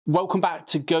Welcome back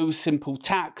to Go Simple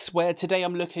Tax, where today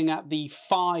I'm looking at the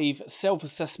 5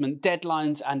 self-assessment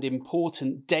deadlines and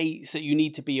important dates that you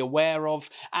need to be aware of,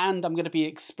 and I'm going to be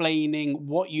explaining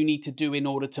what you need to do in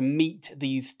order to meet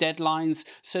these deadlines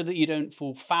so that you don't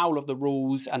fall foul of the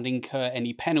rules and incur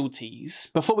any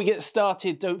penalties. Before we get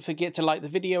started, don't forget to like the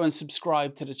video and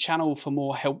subscribe to the channel for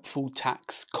more helpful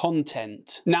tax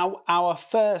content. Now, our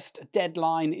first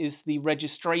deadline is the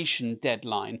registration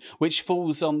deadline, which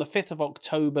falls on the 5th of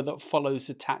October that follows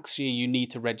the tax year you need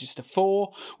to register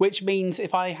for, which means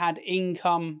if I had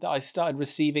income that I started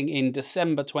receiving in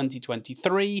December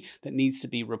 2023 that needs to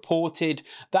be reported,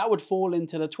 that would fall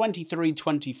into the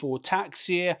 23-24 tax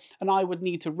year, and I would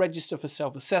need to register for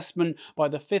self-assessment by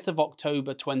the 5th of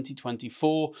October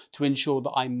 2024 to ensure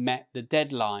that I met the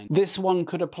deadline. This one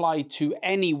could apply to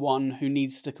anyone who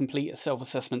needs to complete a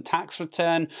self-assessment tax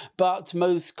return, but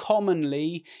most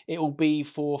commonly it will be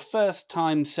for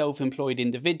first-time self-employed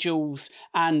individuals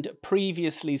and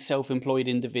previously self-employed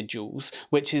individuals,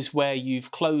 which is where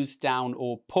you've closed down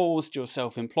or paused your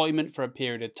self-employment for a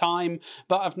period of time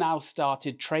but have now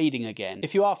started trading again.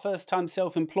 If you are first-time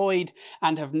self-employed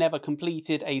and have never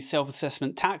completed a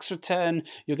self-assessment tax return,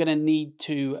 you're going to need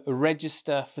to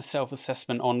register for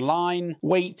self-assessment online,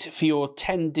 wait for your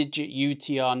 10-digit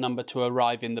UTR number to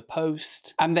arrive in the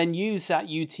post, and then use that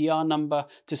UTR number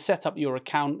to set up your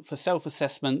account for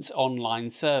self-assessment's online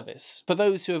service. For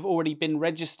those who have already been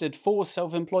registered for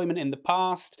self-employment in the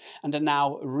past and are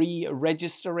now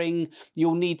re-registering,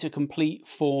 you'll need to complete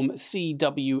Form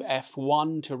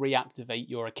CWF1 to reactivate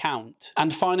your account.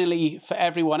 And finally, for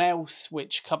everyone else,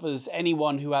 which covers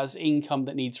anyone who has income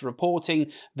that needs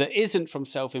reporting that isn't from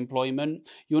self-employment,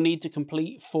 you'll need to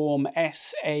complete Form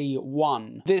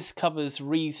SA1. This covers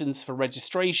reasons for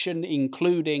registration,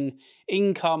 including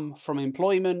income from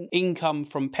employment, income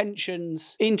from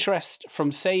pensions, interest from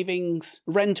savings,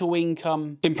 rental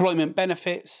income, employment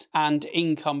benefits, and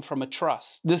income from a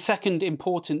trust. The second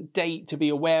important date to be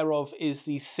aware of is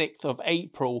the 6th of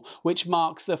April, which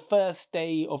marks the first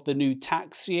day of the new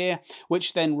tax year,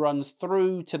 which then runs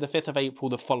through to the 5th of April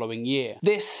the following year.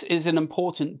 This is an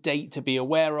important date to be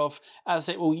aware of, as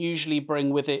it will usually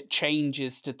bring with it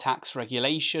changes to tax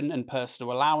regulation and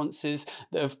personal allowances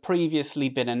that have previously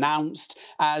been announced,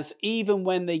 as even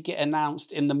when they get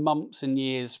announced in the months and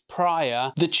years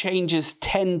prior, the changes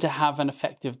tend to have an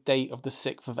effective date of the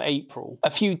 6th of April.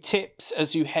 A few tips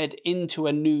as you head into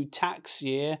a new tax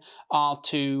year are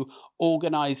to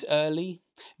organise early.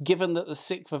 Given that the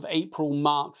 6th of April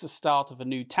marks the start of a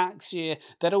new tax year,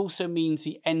 that also means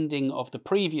the ending of the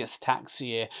previous tax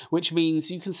year, which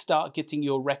means you can start getting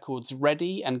your records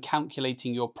ready and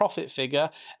calculating your profit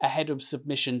figure ahead of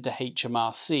submission to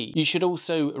HMRC. You should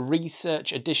also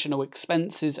research additional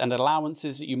expenses and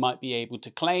allowances that you might be able to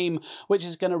claim, which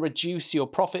is going to reduce your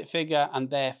profit figure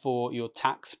and therefore your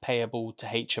tax payable to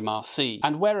HMRC.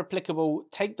 And where applicable,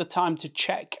 take the time to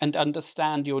check and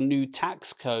understand your new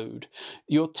tax code.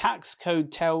 Your tax code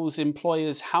tells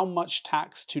employers how much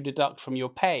tax to deduct from your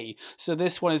pay, so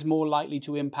this one is more likely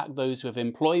to impact those with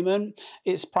employment.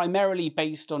 It's primarily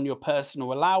based on your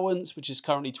personal allowance, which is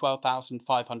currently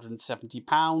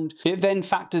 £12,570. It then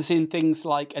factors in things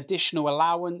like additional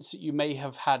allowance that you may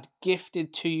have had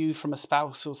gifted to you from a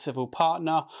spouse or civil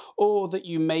partner, or that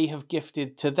you may have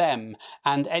gifted to them,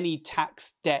 and any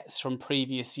tax debts from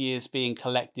previous years being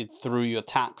collected through your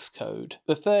tax code.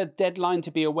 The third deadline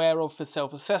to be aware of for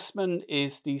self-assessment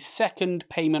is the second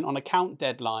payment on account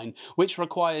deadline, which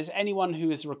requires anyone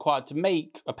who is required to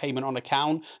make a payment on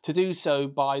account to do so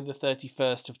by the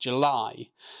 31st of July.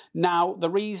 Now, the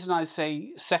reason I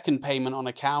say second payment on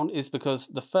account is because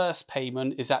the first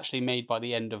payment is actually made by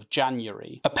the end of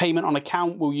January. A payment on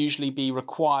account will usually be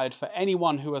required for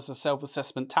anyone who has a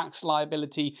self-assessment tax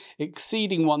liability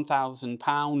exceeding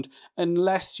 £1,000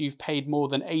 unless you've paid more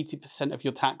than 80% of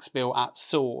your tax bill at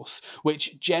source,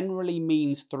 which generally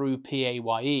means through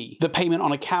PAYE. The payment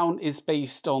on account is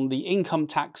based on the income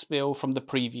tax bill from the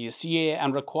previous year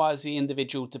and requires the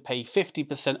individual to pay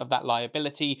 50% of that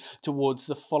liability towards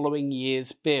the following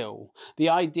year's bill. The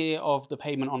idea of the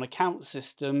payment on account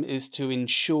system is to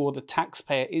ensure the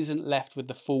taxpayer isn't left with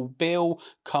the full bill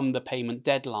come the payment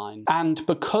deadline. And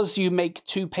because you make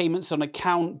 2 payments on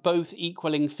account, both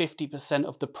equaling 50%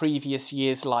 of the previous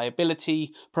year's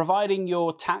liability, providing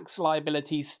your tax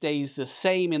liability stays the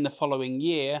same in the following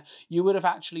year, you would have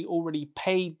actually already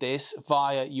paid this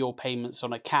via your payments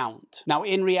on account. Now,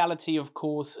 in reality, of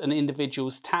course, an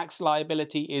individual's tax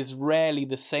liability is rarely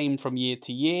the same from year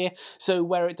to year, so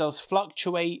where it does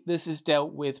fluctuate, this is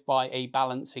dealt with by a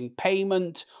balancing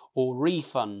payment or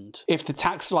refund. If the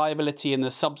tax liability in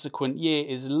the subsequent year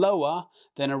is lower,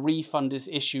 then a refund is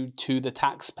issued to the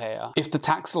taxpayer. If the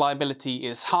tax liability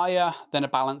is higher, then a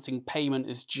balancing payment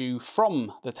is due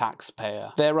from the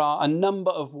taxpayer. There are a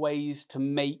number of ways to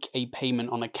make a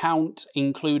payment on account,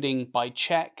 including by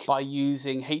cheque, by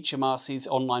using HMRC's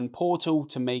online portal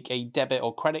to make a debit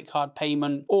or credit card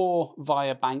payment, or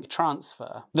via bank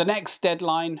transfer. The next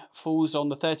deadline falls on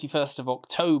the 31st of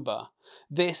October.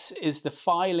 This is the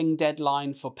filing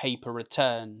deadline for paper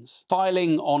returns.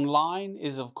 Filing online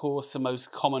is of course the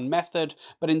most common method,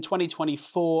 but in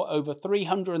 2024 over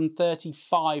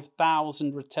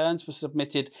 335,000 returns were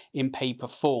submitted in paper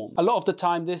form. A lot of the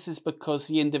time this is because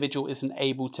the individual isn't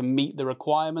able to meet the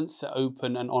requirements to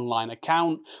open an online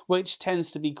account, which tends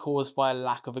to be caused by a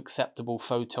lack of acceptable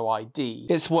photo ID.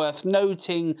 It's worth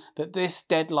noting that this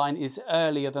deadline is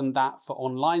earlier than that for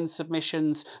online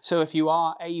submissions, so if you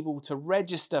are able to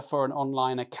register for an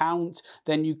online account,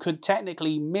 then you could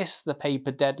technically miss the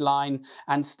paper deadline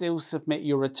and still submit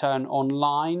your return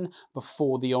online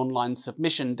before the online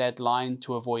submission deadline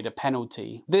to avoid a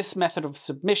penalty. This method of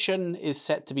submission is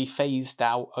set to be phased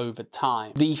out over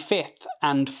time. The fifth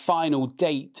and final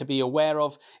date to be aware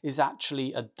of is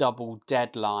actually a double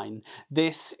deadline.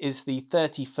 This is the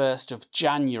 31st of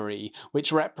January,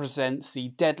 which represents the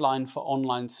deadline for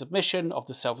online submission of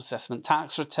the self-assessment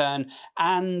tax return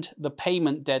and the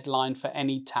payment deadline for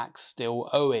any tax still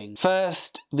owing.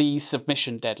 First, the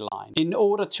submission deadline. In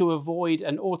order to avoid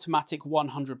an automatic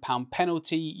 £100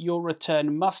 penalty, your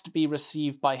return must be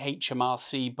received by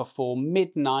HMRC before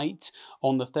midnight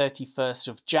on the 31st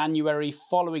of January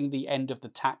following the end of the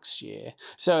tax year.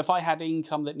 So if I had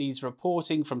income that needs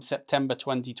reporting from September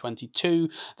 2022,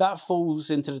 that falls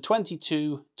into the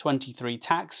 22-23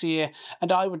 tax year,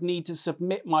 and I would need to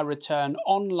submit my return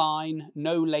online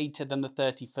no later than the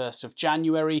 31st of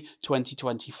January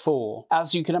 2024.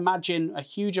 As you can imagine, a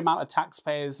huge amount of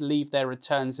taxpayers leave their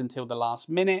returns until the last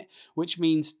minute, which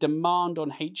means demand on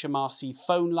HMRC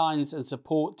phone lines and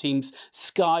support teams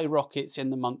skyrockets in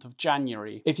the month of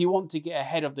January. If you want to get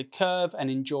ahead of the curve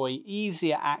and enjoy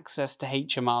easier access to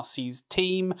HMRC's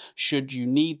team, should you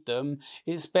need them,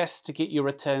 it's best to get your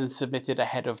returns submitted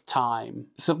ahead of time.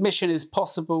 Submission is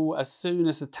possible as soon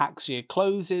as the tax year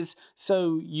closes,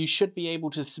 so you should be able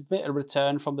to submit a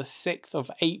return from the 6th of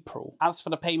April. As for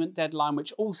the payment deadline,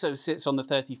 which also sits on the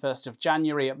 31st of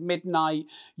January at midnight,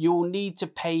 you will need to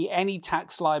pay any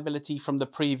tax liability from the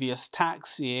previous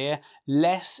tax year,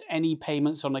 less any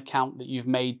payments on account that you've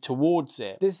made towards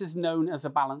it. This is known as a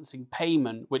balancing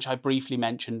payment, which I briefly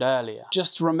mentioned earlier.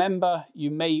 Just remember,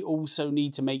 you may also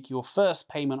need to make your first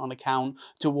payment on account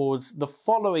towards the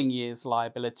following year's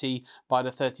liability by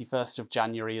the 31st of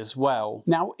January as well.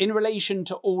 Now, in relation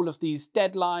to all of these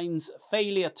deadlines,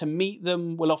 failure to meet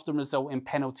them will often result in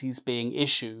penalties being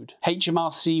issued.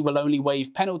 HMRC will only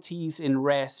waive penalties in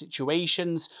rare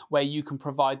situations where you can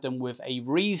provide them with a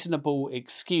reasonable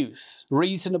excuse.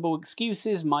 Reasonable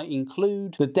excuses might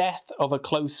include the death of a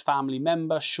close family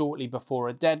member shortly before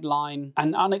a deadline,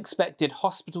 an unexpected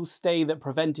hospital stay that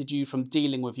prevented you from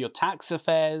dealing with your tax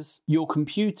affairs, your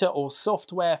computer or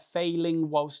software failing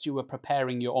whilst you were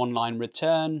preparing your online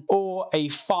return, or a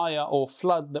fire or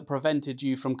flood that prevented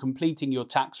you from completing your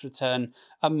tax return,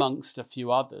 amongst a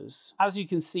few others. As you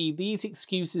can see, these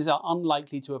excuses are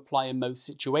unlikely to apply in most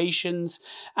situations,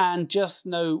 and just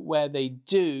know where they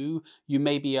do, you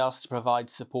may be asked to provide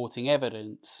supporting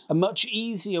evidence. A much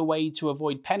easier way to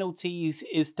avoid penalties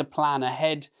is to plan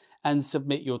ahead and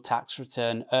submit your tax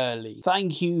return early.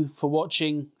 Thank you for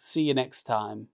watching. See you next time.